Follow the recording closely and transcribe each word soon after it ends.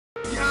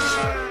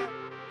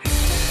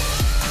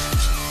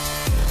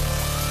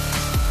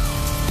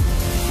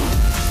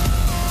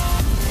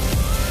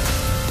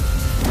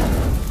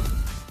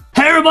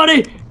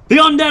Everybody, the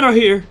undead are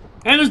here,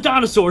 and there's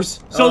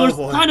dinosaurs. So there's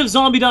boy. kind of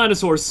zombie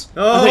dinosaurs.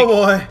 Oh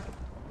boy.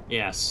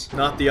 Yes.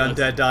 Not the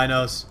undead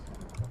dinos.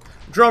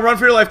 Jerome, run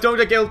for your life. Don't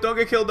get killed. Don't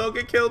get killed. Don't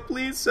get killed,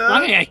 please, sir.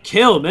 I'm gonna get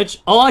killed,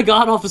 Mitch. All I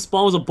got off the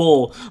spawn was a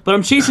bowl, but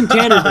I'm chasing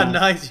Tanner down.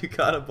 Nice, you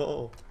got a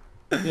bowl.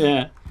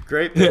 Yeah.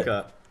 Great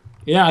pickup.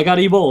 Yeah, I got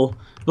a bowl.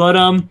 But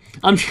I'm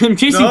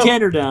chasing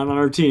Tanner down on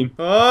our team.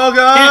 Oh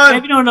god!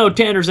 If you don't know,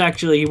 Tanner's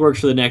actually, he works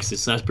for the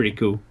Nexus, so that's pretty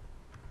cool.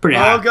 Pretty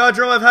hot. Oh god,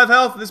 Jerome, I have half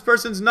health. This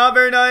person's not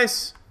very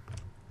nice.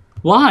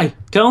 Why?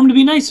 Tell him to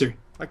be nicer.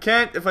 I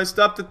can't. If I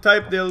stop to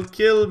type, they'll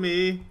kill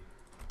me.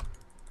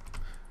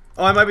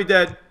 Oh, I might be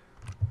dead.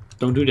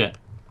 Don't do that.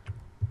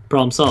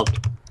 Problem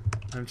solved.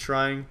 I'm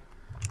trying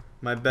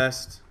my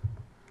best.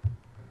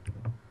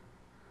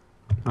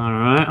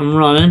 Alright, I'm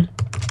running.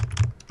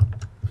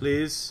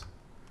 Please.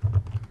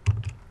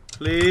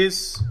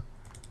 Please.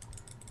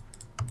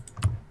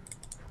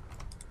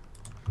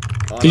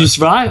 Oh, Did you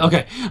survive?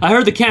 Okay. I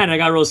heard the cannon. I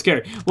got real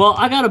scared. Well,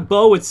 I got a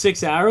bow with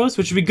 6 arrows,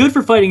 which would be good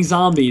for fighting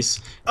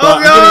zombies.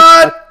 Oh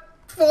god!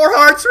 4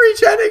 hearts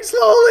regenerating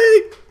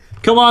slowly!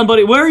 Come on,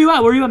 buddy. Where are you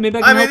at? Where are you at? Maybe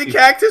I can I'm help in the you.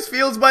 cactus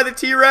fields by the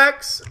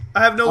T-Rex.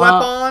 I have no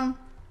weapon.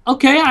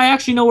 Okay, I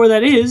actually know where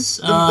that is.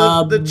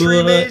 The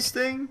tree maze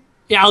thing?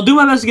 Yeah, I'll do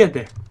my best to get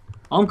there.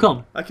 I'm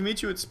coming. I can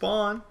meet you at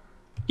spawn.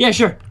 Yeah,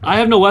 sure. I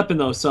have no weapon,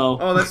 though, so...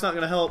 Oh, that's not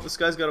gonna help. This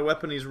guy's got a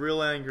weapon. He's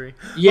real angry.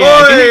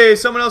 Yeah. Oi!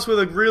 Someone else with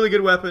a really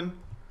good weapon.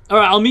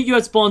 Alright, I'll meet you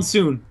at spawn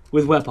soon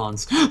with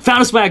weapons.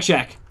 Found a swag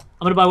shack.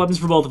 I'm gonna buy weapons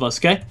for both of us,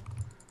 okay?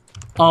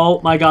 Oh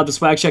my god, the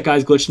swag shack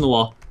guy's glitched in the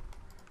wall.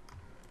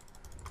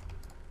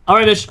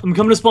 Alright, Mitch, I'm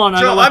coming to spawn.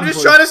 Joe, I'm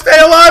just trying to stay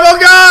alive. Oh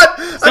god!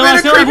 I'm in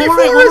a creepy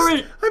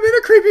forest. I'm in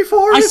a creepy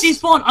forest. I see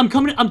spawn. I'm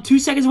coming. I'm 2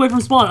 seconds away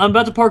from spawn. I'm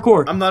about to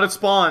parkour. I'm not at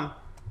spawn.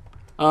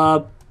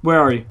 Where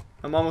are you?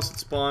 I'm almost at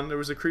spawn. There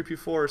was a creepy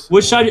forest.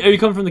 Which side? Are you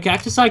coming from the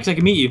cactus side? Because I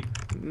can meet you.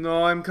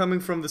 No, I'm coming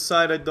from the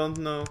side I don't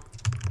know.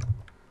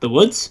 The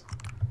woods?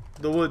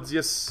 The woods,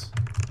 yes.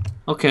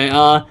 Okay,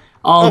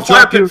 I'll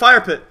fire pit,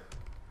 fire pit.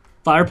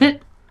 Fire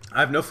pit?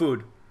 I have no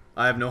food.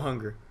 I have no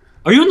hunger.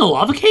 Are you in the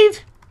lava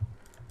cave?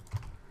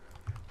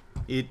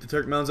 Eat the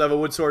turk melons. I have a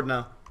wood sword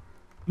now.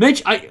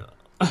 Mitch,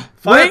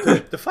 Fire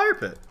pit. The fire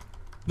pit.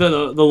 The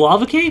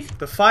lava cave?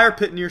 The fire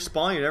pit near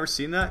spawn. You never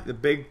seen that? The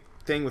big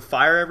thing with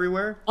fire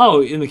everywhere?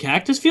 Oh, in the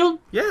cactus field?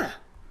 Yeah.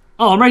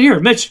 Oh, I'm right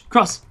here. Mitch,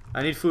 cross.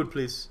 I need food,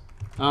 please.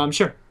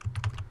 Sure.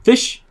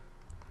 Fish.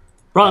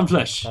 Rotten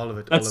flesh. All of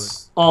it.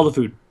 That's all the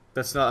food.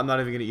 That's not. I'm not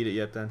even gonna eat it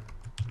yet. Then.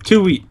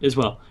 2 wheat as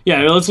well.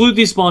 Yeah, let's loot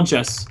these spawn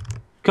chests.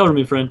 Cover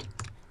me, friend.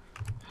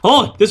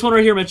 Oh, this one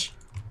right here, Mitch.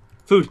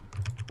 Food.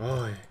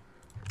 Oi.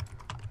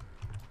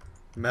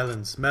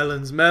 Melons,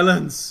 melons,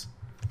 melons.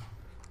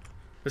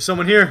 There's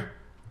someone here.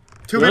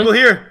 2 people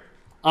here.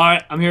 All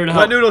right, I'm here to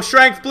help. Wet noodle,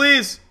 strength,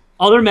 please.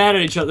 Oh, they're mad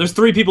at each other. There's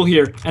 3 people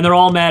here, and they're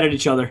all mad at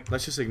each other.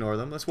 Let's just ignore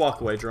them. Let's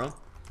walk away, Jerome.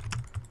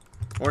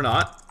 Or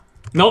not.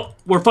 Nope,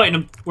 we're fighting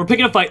them. We're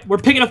picking a fight. We're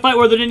picking a fight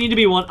where there didn't need to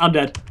be one. I'm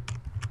dead.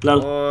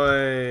 Lol.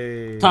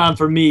 Oi. Time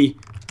for me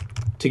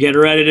to get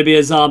ready to be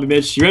a zombie,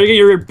 Mitch. You ready to get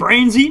your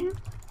brains eaten?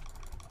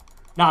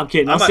 Nah, I'm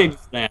kidding. I'll save you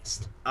for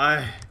last.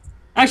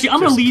 Actually,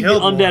 I'm gonna lead the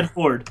undead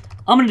horde.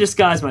 I'm gonna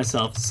disguise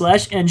myself.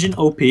 /engine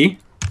OP.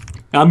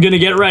 I'm gonna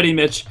get ready,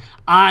 Mitch.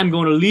 I'm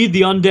gonna lead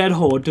the undead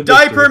horde to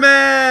victory. Diaper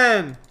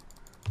Man!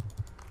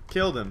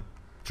 Killed him.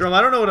 Jerome,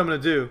 I don't know what I'm gonna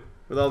do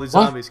with all these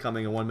zombies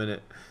coming in 1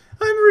 minute.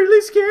 I'm really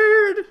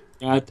scared.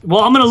 Well,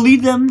 I'm gonna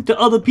lead them to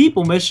other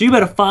people, Mitch. You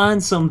better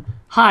find some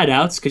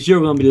hideouts, because you're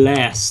gonna be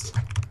last.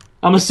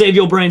 I'm gonna save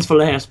your brains for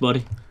last,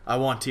 buddy. I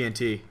want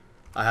TNT.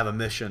 I have a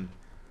mission.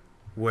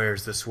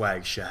 Where's the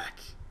swag shack?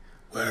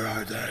 Where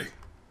are they?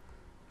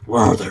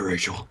 Where are they,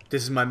 Rachel?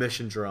 This is my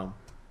mission, Jerome.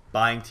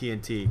 Buying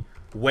TNT,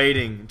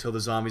 waiting until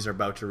the zombies are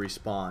about to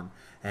respawn,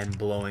 and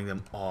blowing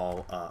them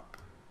all up.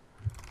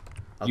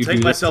 I'll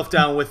take myself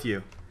down with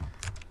you,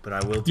 but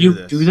I will do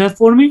this. You do that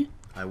for me?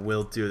 I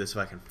will do this if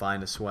I can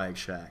find a swag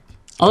shack.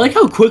 I like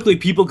how quickly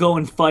people go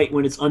and fight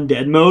when it's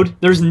undead mode.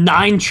 There's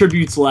 9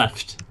 tributes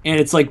left, and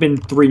it's like been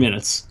 3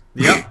 minutes.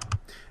 Yep.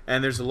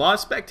 And there's a lot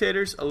of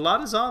spectators, a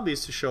lot of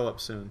zombies to show up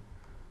soon.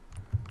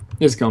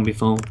 It's gonna be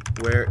fun.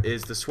 Where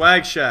is the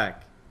swag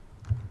shack?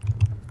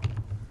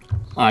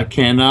 I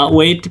cannot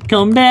wait to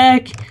come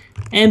back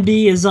and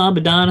be a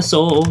zombie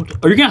dinosaur.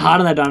 Are you gonna hide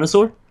on that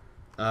dinosaur?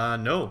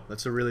 No.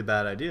 That's a really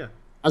bad idea.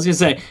 I was gonna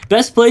say,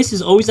 best place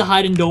is always to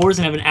hide indoors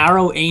and have an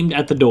arrow aimed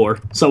at the door.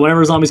 So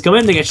whenever zombies come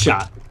in, they get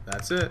shot.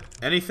 That's it.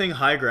 Anything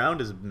high ground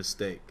is a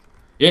mistake.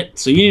 Yeah,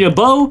 so you need a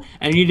bow,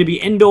 and you need to be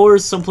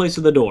indoors someplace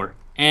with a door.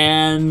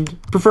 And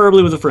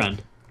preferably with a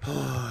friend.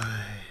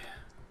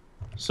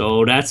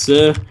 So that's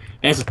a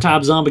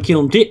top zombie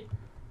killing tip.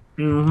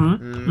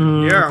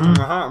 Yeah.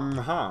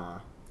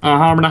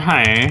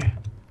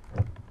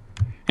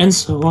 And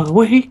so I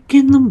wake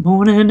in the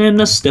morning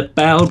and I step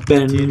out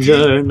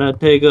Benja and I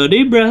take a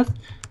deep breath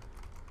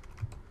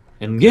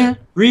and get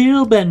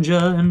real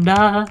Benja and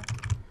I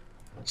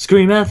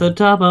scream at the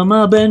top of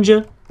my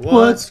Benja,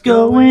 what's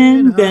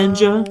going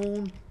Benja?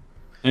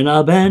 And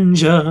I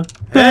Benja,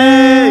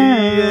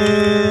 Hey,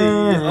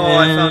 Oh,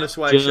 I found a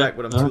swag shack,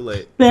 but I'm too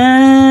late.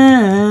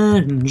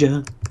 Bench.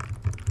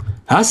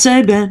 I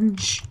say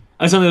bench.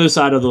 That's on the other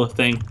side of the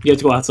thing. You have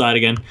to go outside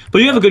again.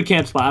 But you have a good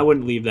camp spot. I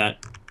wouldn't leave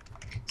that.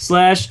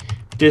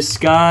 /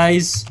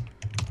 disguise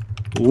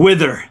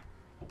wither.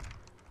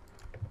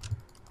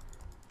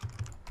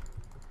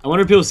 I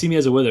wonder if people see me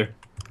as a wither.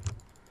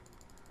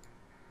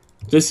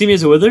 Do they see me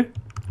as a wither?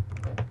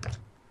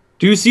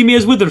 Do you see me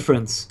as wither,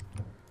 friends?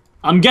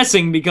 I'm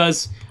guessing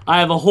because I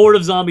have a horde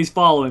of zombies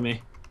following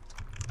me.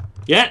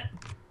 Yet,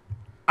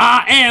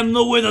 I am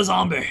the wither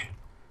zombie.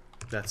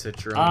 That's it,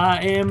 Jerome.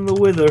 I am the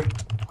wither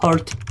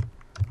heart.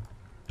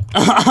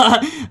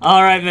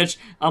 Alright, Mitch.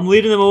 I'm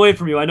leading them away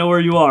from you. I know where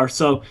you are,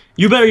 so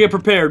you better get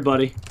prepared,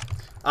 buddy.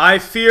 I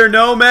fear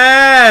no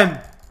man!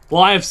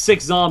 Well, I have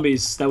 6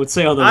 zombies that would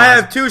say otherwise. I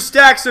have 2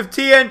 stacks of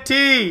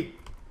TNT!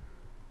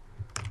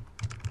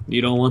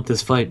 You don't want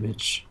this fight,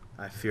 Mitch.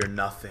 I fear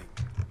nothing.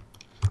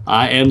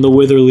 I am the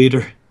wither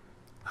leader.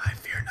 I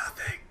fear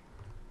nothing.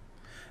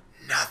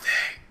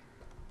 Nothing.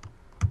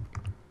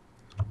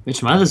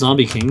 Mitch, am I the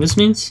zombie king, this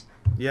means?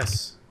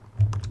 Yes.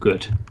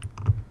 Good.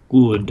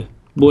 Good.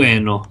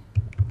 Bueno.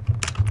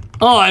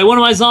 Oh, one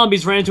of my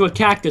zombies ran into a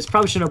cactus.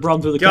 Probably shouldn't have brought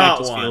him through the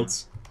cactus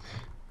fields.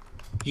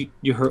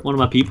 You hurt one of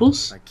my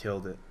peoples? I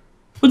killed it.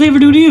 What'd they ever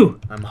do to you?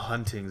 I'm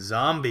hunting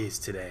zombies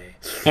today.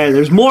 Hey,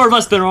 there's more of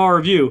us than there are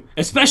of you.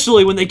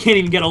 Especially when they can't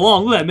even get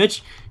along. Look at that,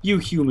 Mitch. You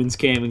humans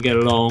can't even get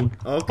along.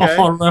 Okay.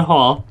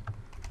 Ha.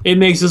 It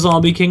makes the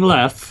zombie king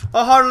laugh.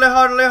 Hardly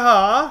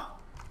ha.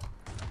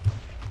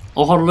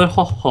 Hardly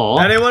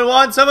ha. Anyone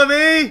want some of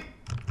me?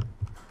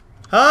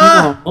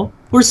 Huh? No,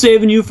 we're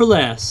saving you for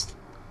last.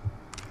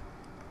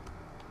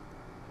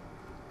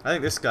 I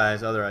think this guy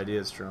has other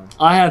ideas, Jerome.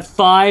 I have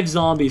 5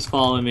 zombies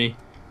following me.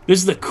 This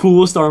is the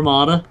coolest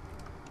armada.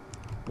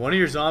 One of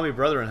your zombie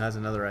brethren has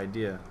another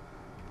idea.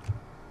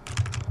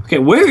 Okay,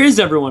 where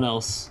is everyone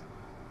else?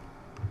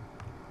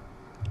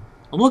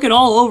 I'm looking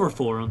all over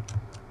for him.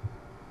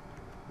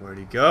 Where'd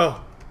he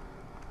go?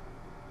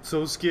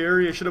 So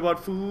scary, I should have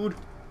bought food.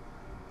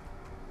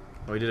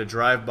 Oh, he did a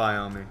drive-by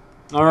on me.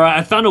 Alright,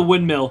 I found a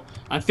windmill.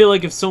 I feel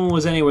like if someone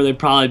was anywhere, they'd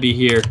probably be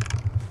here.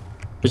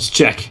 Let's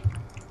check.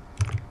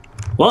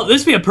 Well,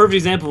 this would be a perfect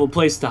example of a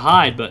place to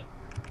hide, but...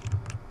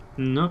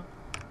 No.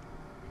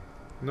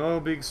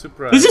 No big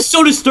surprise. This is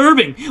so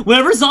disturbing.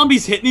 Whenever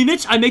zombies hit me,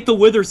 Mitch, I make the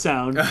wither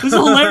sound. This is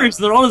hilarious.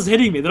 They're all just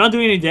hitting me. They're not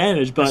doing any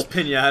damage, but... Just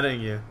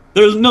pinataing you.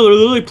 They're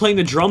literally playing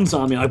the drums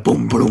on me. Like,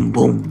 boom, boom,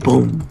 boom,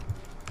 boom.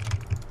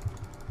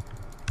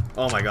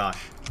 Oh my gosh.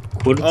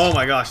 What? Oh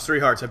my gosh, 3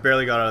 hearts. I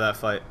barely got out of that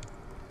fight.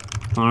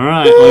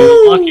 Alright, well,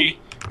 you're lucky.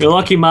 You're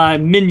lucky my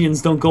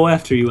minions don't go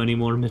after you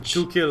anymore, Mitch.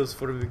 2 kills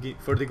for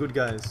the good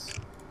guys.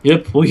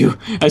 Yep, well,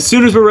 as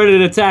soon as we're ready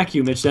to attack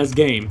you, Mitch, that's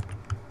game.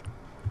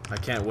 I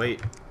can't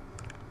wait.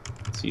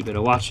 So you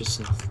better watch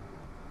yourself.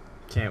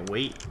 Can't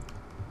wait.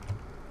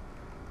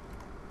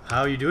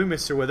 How are you doing,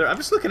 Mr. Wither? I'm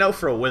just looking out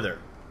for a wither.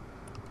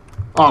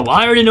 Oh, well,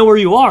 I already know where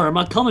you are. I'm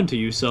not coming to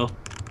you, so...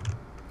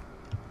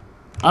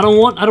 I don't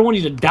want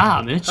you to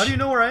die, Mitch. How do you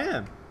know where I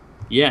am?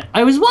 Yeah,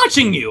 I was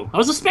watching you. I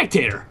was a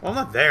spectator. Well, I'm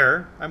not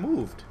there. I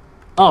moved.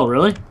 Oh,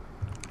 really?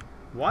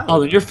 Why?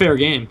 Oh, then you're fair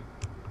game.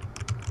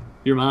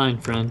 You're mine,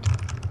 friend.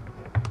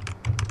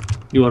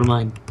 You are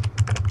mine.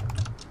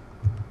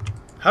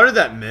 How did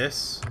that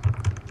miss?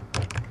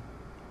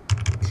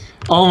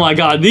 Oh my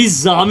god, these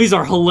zombies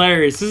are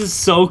hilarious. This is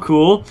so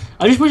cool.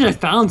 I just wish I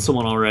found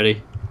someone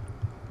already.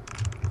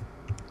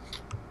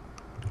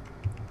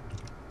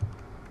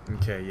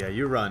 Okay, yeah,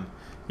 you run.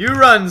 You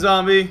run,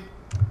 zombie!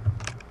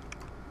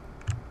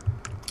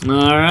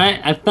 Alright,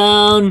 I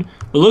found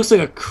what looks like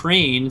a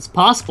crane. It's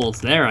possible it's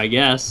there, I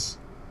guess.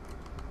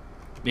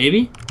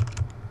 Maybe?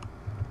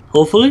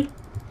 Hopefully?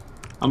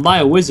 I'm by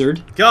a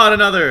wizard. Got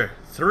another!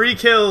 3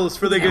 kills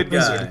for the good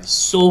guy. He's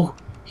so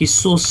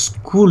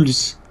cool.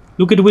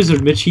 Look at the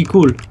wizard, Mitch. He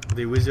cool.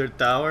 The wizard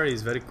tower,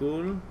 he's very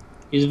cool.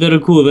 He's very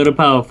cool, very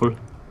powerful.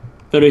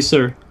 Very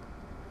sir.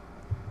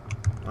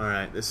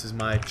 Alright, this is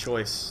my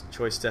choice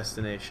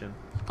destination.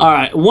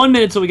 Alright, 1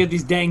 minute till we get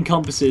these dang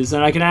compasses,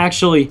 and I can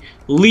actually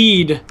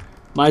lead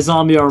my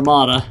zombie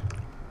armada.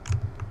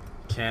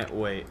 Can't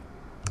wait.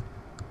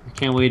 I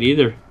can't wait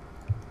either.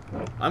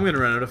 I'm gonna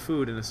run out of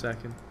food in a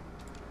second.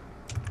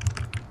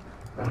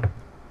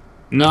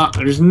 No,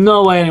 there's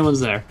no way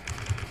anyone's there.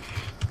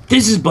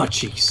 This is butt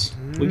cheeks.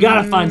 We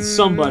gotta find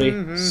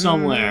somebody,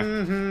 somewhere.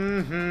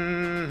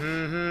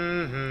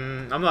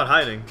 I'm not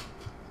hiding.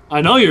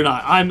 I know you're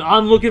not.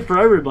 I'm looking for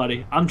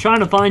everybody. I'm trying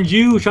to find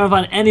you, trying to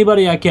find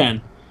anybody I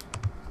can.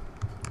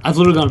 I've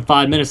literally gone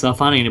 5 minutes without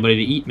finding anybody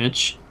to eat,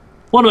 Mitch.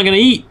 What am I gonna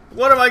eat?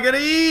 What am I gonna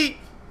eat?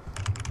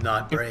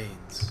 Not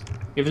brains.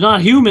 If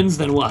not humans,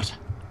 then what?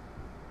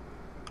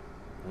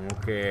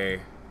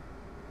 Okay.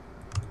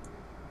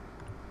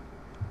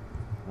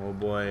 Oh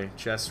boy,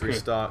 chest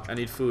restock. I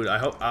need food.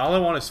 All I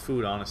want is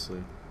food,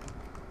 honestly.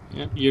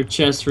 Yep, your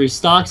chest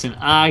restocks and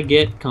I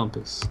get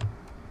compass.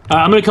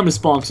 Alright, I'm gonna come to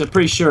spawn because I'm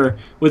pretty sure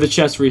with the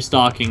chest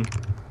restocking.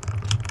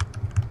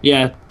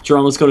 Yeah,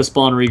 Jerome, let's go to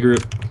spawn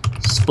regroup.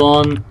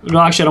 Spawn. No,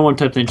 actually, I don't want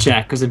to type in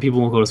chat because then people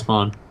won't go to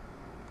spawn.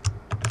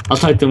 I'll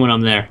type them when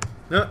I'm there.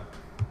 No.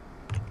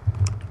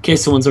 In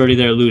case someone's already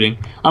there looting.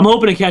 I'm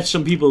hoping to catch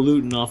some people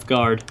looting off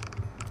guard.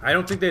 I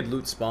don't think they'd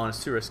loot spawn.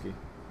 It's too risky.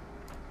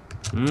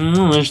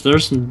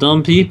 There's some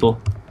dumb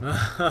people.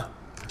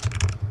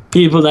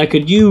 People that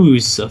could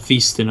use a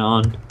feasting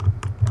on.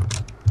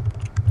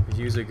 Could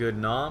use a good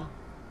nom?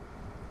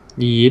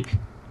 Yep.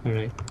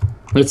 Alright.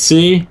 Let's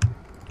see.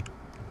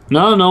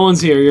 No, no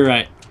one's here. You're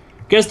right.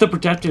 Guess the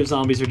protective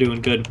zombies are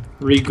doing good.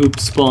 Regroup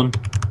spawn.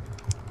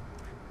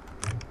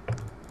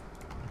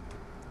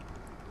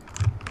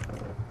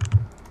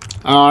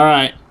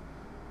 Alright.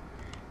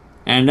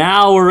 And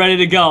now we're ready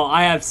to go.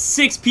 I have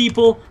 6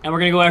 people, and we're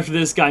gonna go after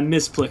this guy,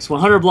 Misplix,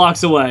 100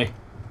 blocks away.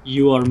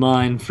 You are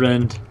mine,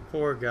 friend.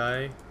 Poor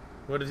guy.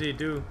 What did he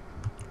do?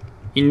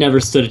 He never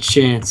stood a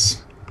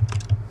chance.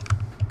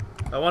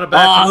 I want to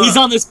back him up. He's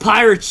on this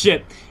pirate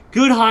ship.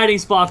 Good hiding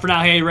spot for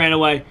now. Hey, he ran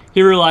away.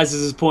 He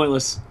realizes it's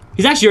pointless.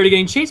 He's actually already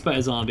getting chased by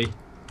a zombie.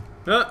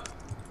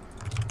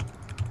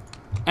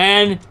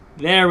 And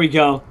there we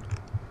go.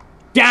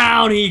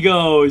 Down he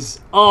goes.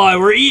 Oh,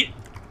 we're eating.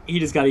 He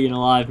just got eaten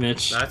alive,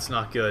 Mitch. That's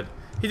not good.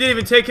 He didn't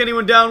even take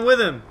anyone down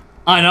with him.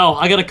 I know.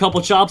 I got a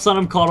couple chops on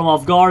him, caught him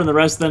off guard, and the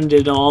rest of them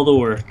did all the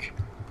work.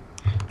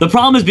 The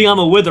problem is being I'm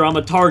a wither, I'm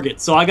a target,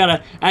 so I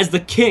gotta, as the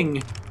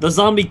king, the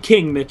zombie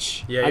king,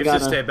 Mitch. Yeah, you have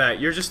to stay back.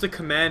 You're just the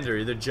commander,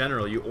 you're the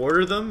general. You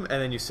order them,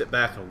 and then you sit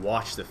back and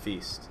watch the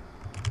feast.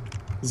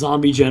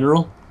 Zombie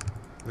general?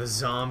 The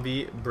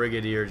zombie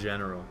brigadier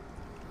general.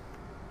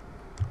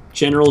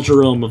 General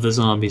Jerome of the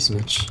zombies,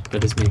 Mitch.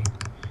 That is me.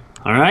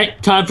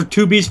 Alright, time for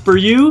 2 beasts for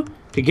you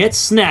to get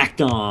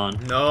snacked on.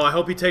 No, I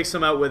hope he takes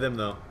some out with him,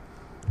 though.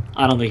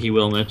 I don't think he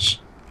will, Mitch.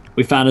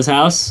 We found his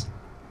house.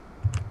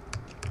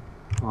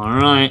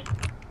 Alright.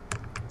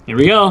 Here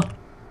we go.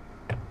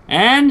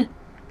 And,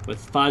 with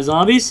 5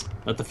 zombies,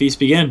 let the feast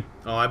begin.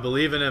 Oh, I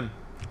believe in him.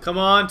 Come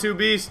on, 2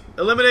 beasts.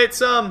 Eliminate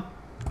some.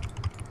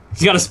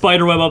 He's got a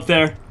spider web up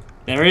there.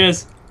 There he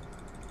is.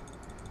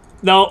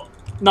 No,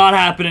 not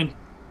happening.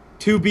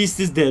 2 beasts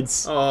is dead.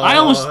 Oh, I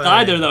almost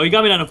died there, though. He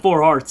got me down to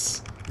 4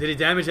 hearts. Did he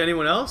damage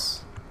anyone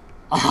else?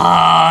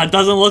 It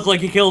doesn't look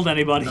like he killed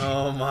anybody.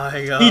 Oh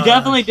my god. He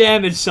definitely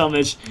damaged so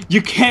much.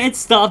 You can't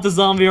stop the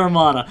zombie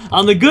armada.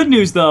 On the good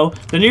news, though,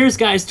 the nearest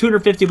guy is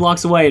 250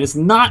 blocks away, and it's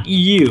not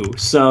you,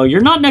 so you're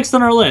not next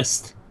on our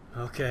list.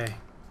 Okay.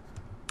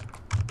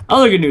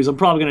 Other good news, I'm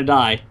probably gonna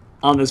die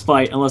on this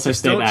fight unless I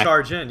stay back. Don't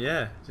charge in,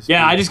 yeah.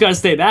 I just gotta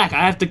stay back.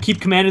 I have to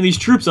keep commanding these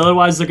troops,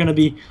 otherwise they're gonna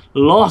be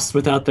lost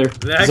without their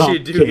They actually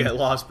do get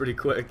lost pretty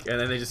quick, and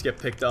then they just get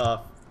picked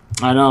off.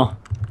 I know.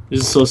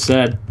 This is so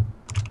sad.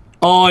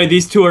 Oh,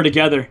 these 2 are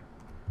together.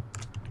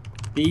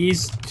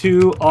 These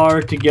 2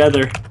 are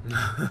together.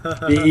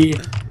 Be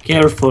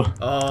careful.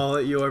 All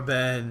at your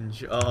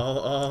bench.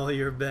 All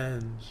your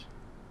bench.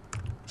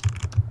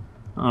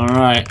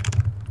 Alright.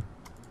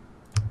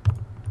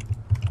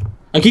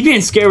 I keep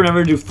getting scared whenever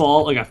I do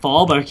fall, I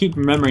fall, but I keep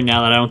remembering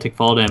now that I don't take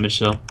fall damage,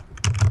 so.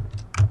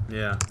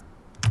 Yeah.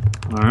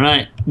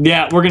 Alright.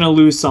 Yeah, we're gonna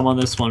lose some on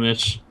this one,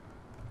 Mitch.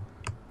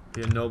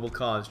 Be a noble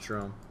cause,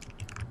 Jerome.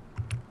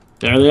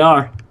 There they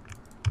are.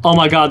 Oh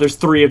my god, there's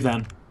 3 of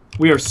them.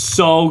 We are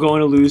so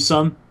going to lose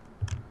some.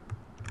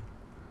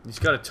 You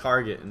just gotta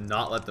target and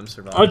not let them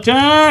survive.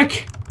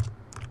 Attack!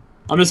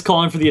 I'm just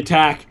calling for the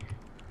attack.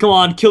 Come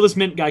on, kill this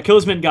mint guy. Kill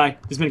this mint guy.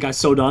 This mint guy's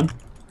so done.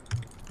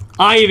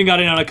 I even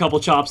got in on a couple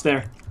chops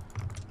there.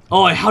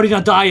 Oh, how did he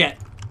not die yet?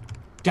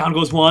 Down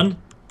goes 1.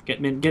 Get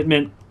mint, get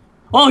mint.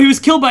 Oh, he was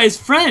killed by his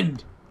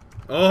friend.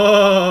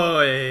 Oh,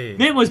 hey.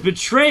 Mint was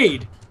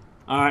betrayed.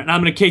 Alright, now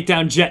I'm gonna take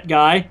down Jet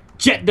guy.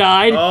 Jet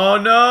died. Oh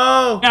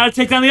no! Now to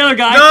take down the other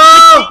guy.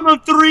 No! The team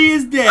of 3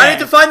 is dead. I need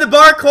to find the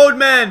barcode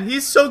man.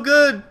 He's so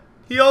good.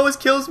 He always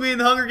kills me in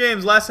the Hunger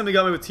Games. Last time he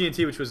got me with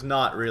TNT, which was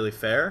not really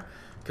fair,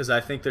 because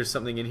I think there's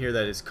something in here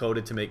that is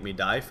coded to make me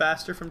die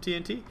faster from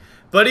TNT.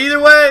 But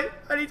either way,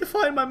 I need to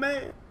find my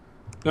man.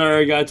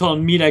 Alright, guy. I told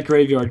him meet at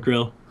Graveyard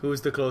Grill.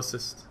 Who's the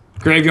closest?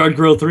 Graveyard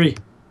Grill 3.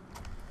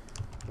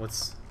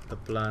 What's the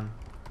plan?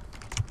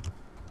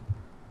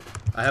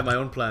 I have my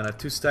own plan. I have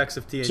 2 stacks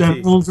of TNT.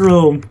 General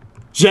Jerome.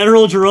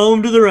 General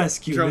Jerome to the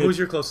rescue. Jerome, who's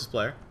your closest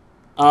player?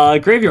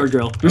 Graveyard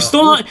Grill. You're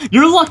still not.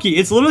 You're lucky.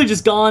 It's literally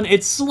just gone.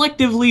 It's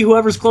selectively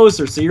whoever's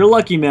closer. So you're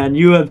lucky, man.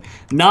 You have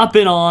not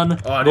been on.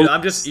 Oh, dude,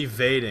 I'm just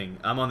evading.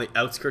 I'm on the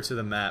outskirts of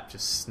the map,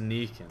 just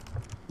sneaking.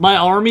 My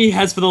army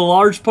has, for the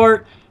large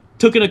part,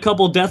 took in a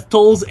couple death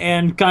tolls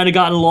and kind of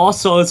gotten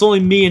lost. So it's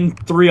only me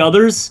and 3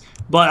 others.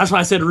 But that's why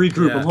I said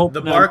regroup. Yeah, I'm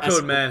hoping the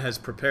barcode man has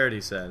prepared.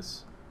 He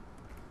says.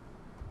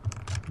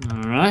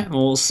 All right.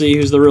 Well, we'll see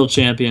who's the real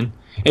champion.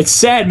 It's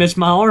sad, Mitch.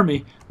 My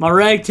army, my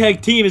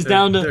ragtag team is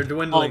down to. They're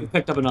dwindling. Oh, we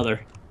picked up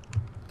another.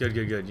 Good,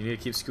 good, good. You need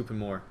to keep scooping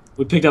more.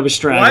 We picked up a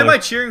straggler. Why am I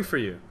cheering for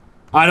you?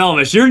 I know,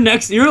 Mitch. You're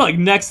next. You're like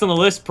next on the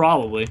list,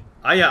 probably.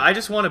 Yeah. I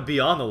just want to be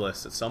on the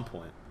list at some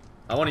point.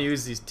 I want to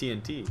use these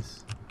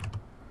TNTs.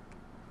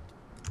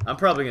 I'm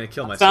probably gonna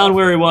kill myself. Found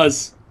where he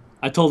was.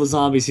 I told the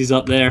zombies he's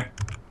up there.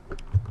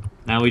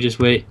 Now we just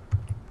wait.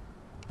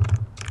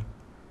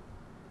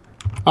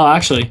 Oh,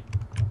 actually,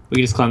 we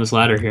can just climb this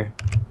ladder here.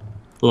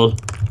 A little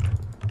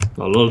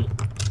Oh,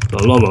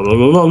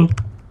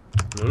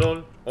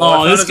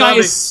 this guy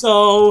is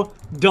so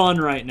done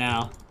right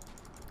now.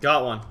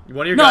 Got one.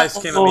 One of your guys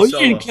came at me solo. You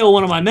didn't kill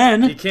one of my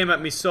men. He came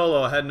at me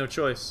solo. I had no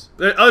choice.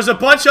 There's a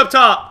bunch up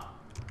top.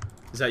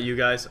 Is that you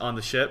guys on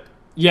the ship?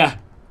 Yeah.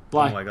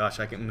 Why? Oh my gosh,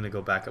 I'm gonna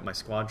go back up my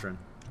squadron.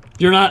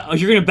 You're not. Oh,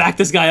 you're gonna back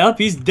this guy up?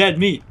 He's dead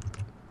meat.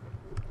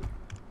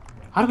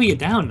 How do we get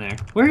down there?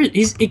 Where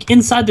is he's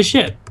inside the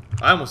ship?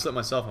 I almost lit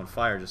myself on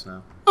fire just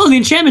now. Oh, the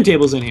enchantment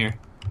table's in here.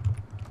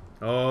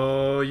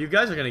 Oh, you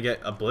guys are gonna get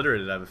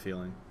obliterated, I have a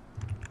feeling.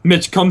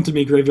 Mitch, come to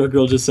me, Graveyard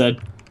Girl just said.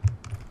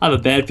 I have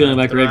a bad feeling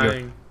about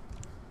Graveyard.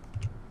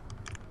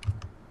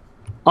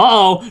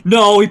 Uh-oh.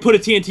 No, he put a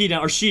TNT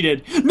down. Or she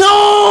did.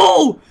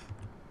 No!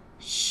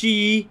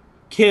 She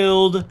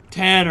killed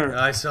Tanner.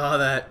 I saw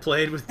that.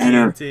 Played with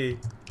Tanner, TNT.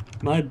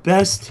 my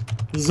best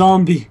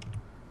zombie.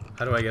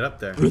 How do I get up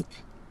there?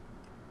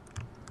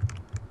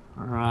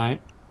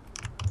 Alright.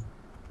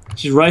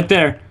 She's right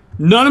there.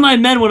 None of my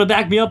men want to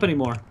back me up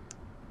anymore.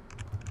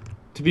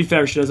 To be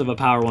fair, she does have a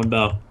power 1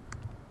 bow.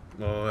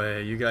 Boy,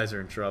 you guys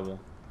are in trouble.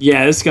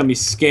 Yeah, this is gonna be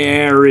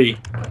scary.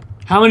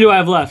 How many do I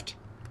have left?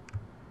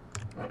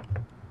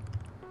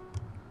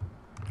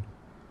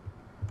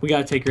 We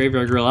gotta take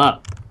Graveyard Girl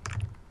out.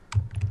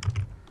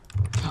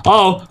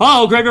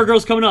 Oh, Graveyard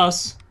Girl's coming to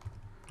us.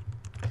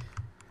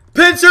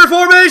 Pincer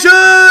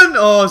formation!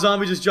 Oh,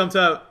 zombie just jumped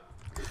out.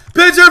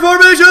 Pincer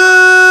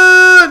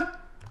formation!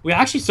 We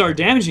actually started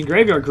damaging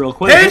Graveyard Girl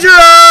quick. Pincer!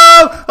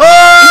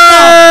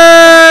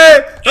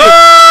 Hey!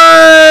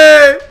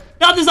 Hey!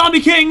 Not the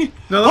Zombie King!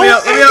 No, let me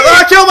out.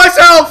 I killed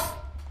myself!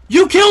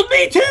 You killed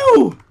me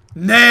too!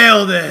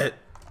 Nailed it!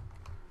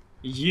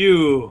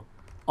 You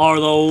are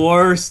the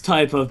worst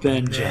type of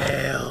Benja.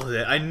 Nailed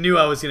it. I knew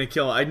I was gonna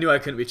kill him. I knew I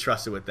couldn't be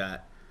trusted with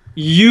that.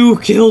 You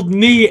killed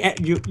me.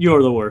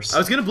 You're the worst. I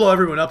was gonna blow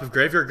everyone up. If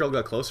Graveyard Girl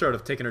got closer, I'd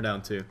have taken her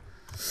down too.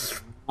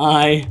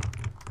 My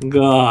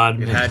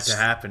God. It had to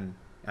happen.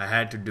 I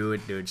had to do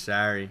it, dude.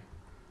 Sorry.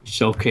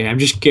 It's okay. I'm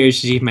just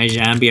curious to see if my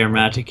zombie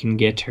armada can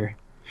get her.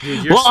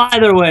 Dude, well,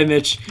 either way,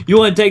 Mitch, you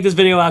want to take this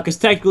video out because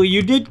technically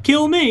you did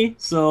kill me,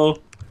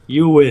 so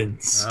you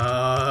wins.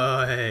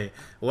 Oh, hey.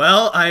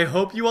 Well, I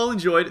hope you all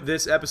enjoyed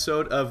this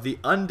episode of the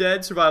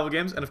Undead Survival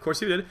Games, and of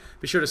course you did.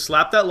 Be sure to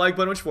slap that like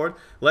button, which forward.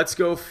 Let's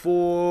go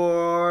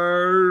for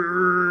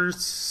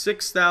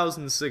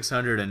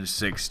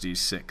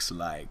 6,666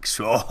 likes.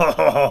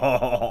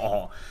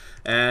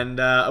 And,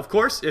 of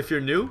course, if you're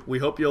new, we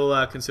hope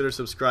you'll consider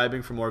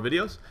subscribing for more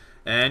videos,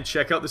 and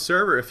check out the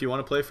server if you want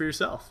to play for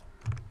yourself.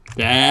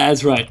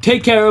 That's right.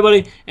 Take care,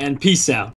 everybody, and peace out.